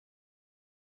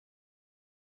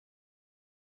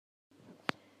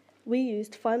We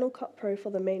used Final Cut Pro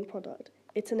for the main product.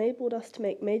 It enabled us to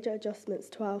make major adjustments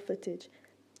to our footage.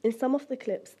 In some of the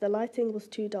clips, the lighting was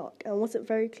too dark and wasn't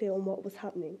very clear on what was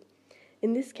happening.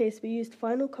 In this case, we used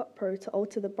Final Cut Pro to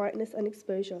alter the brightness and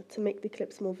exposure to make the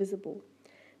clips more visible.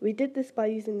 We did this by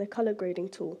using the color grading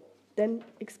tool, then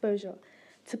exposure.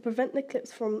 To prevent the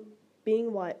clips from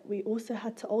being white, we also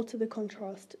had to alter the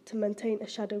contrast to maintain a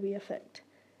shadowy effect.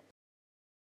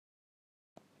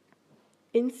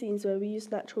 In scenes where we used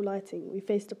natural lighting, we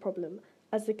faced a problem,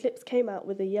 as the clips came out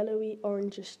with a yellowy,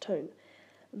 orangish tone.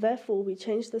 Therefore, we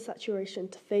changed the saturation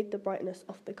to fade the brightness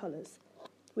of the colours.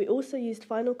 We also used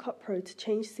Final Cut Pro to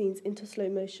change scenes into slow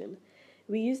motion.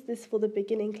 We used this for the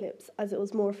beginning clips as it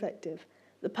was more effective.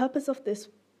 The purpose of this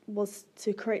was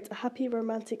to create a happy,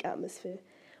 romantic atmosphere.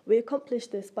 We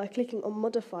accomplished this by clicking on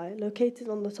Modify, located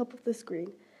on the top of the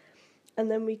screen,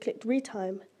 and then we clicked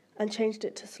Retime and changed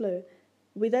it to slow.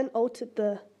 We then altered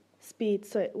the speed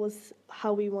so it was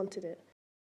how we wanted it.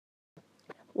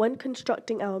 When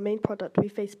constructing our main product, we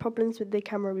faced problems with the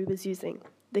camera we was using,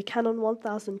 the Canon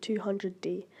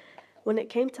 1200D. When it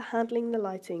came to handling the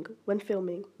lighting when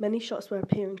filming, many shots were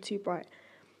appearing too bright.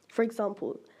 For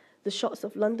example, the shots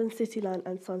of London Cityline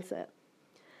and sunset.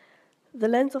 The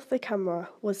lens of the camera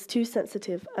was too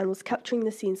sensitive and was capturing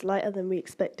the scenes lighter than we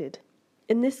expected.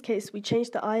 In this case, we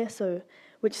changed the ISO,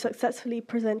 which successfully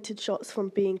prevented shots from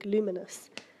being luminous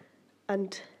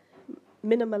and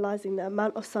minimalizing the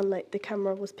amount of sunlight the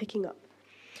camera was picking up.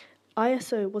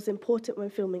 ISO was important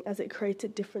when filming as it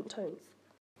created different tones.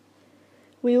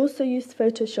 We also used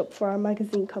Photoshop for our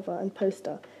magazine cover and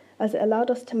poster, as it allowed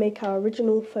us to make our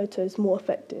original photos more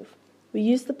effective. We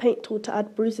used the paint tool to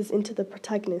add bruises into the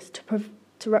protagonist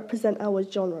to represent our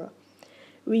genre.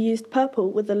 We used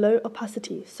purple with a low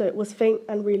opacity, so it was faint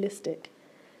and realistic.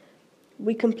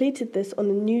 We completed this on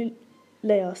a new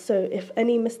layer, so if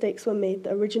any mistakes were made,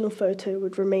 the original photo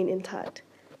would remain intact.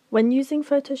 When using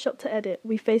Photoshop to edit,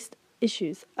 we faced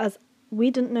issues, as we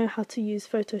didn't know how to use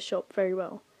Photoshop very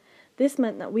well. This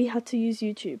meant that we had to use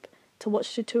YouTube to watch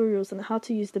tutorials on how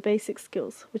to use the basic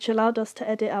skills, which allowed us to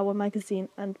edit our magazine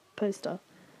and poster.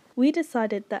 We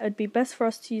decided that it would be best for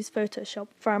us to use Photoshop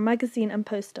for our magazine and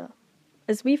poster,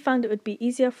 as we found it would be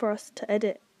easier for us to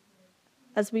edit,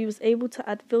 as we was able to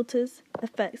add filters,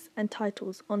 effects, and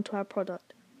titles onto our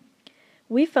product.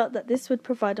 We felt that this would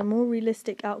provide a more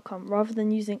realistic outcome rather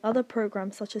than using other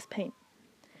programs such as Paint.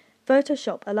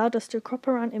 Photoshop allowed us to crop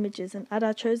around images and add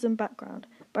our chosen background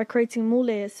by creating more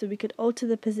layers so we could alter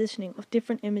the positioning of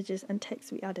different images and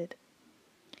text we added.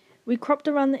 We cropped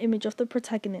around the image of the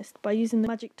protagonist by using the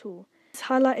magic tool. This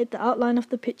highlighted the outline of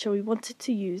the picture we wanted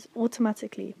to use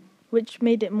automatically, which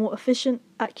made it more efficient,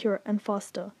 accurate, and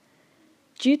faster.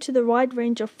 Due to the wide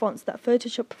range of fonts that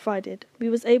Photoshop provided, we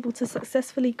was able to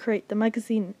successfully create the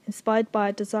magazine inspired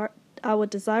by our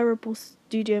desirable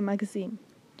studio magazine.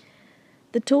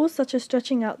 The tools such as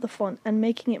stretching out the font and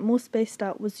making it more spaced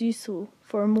out was useful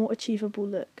for a more achievable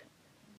look.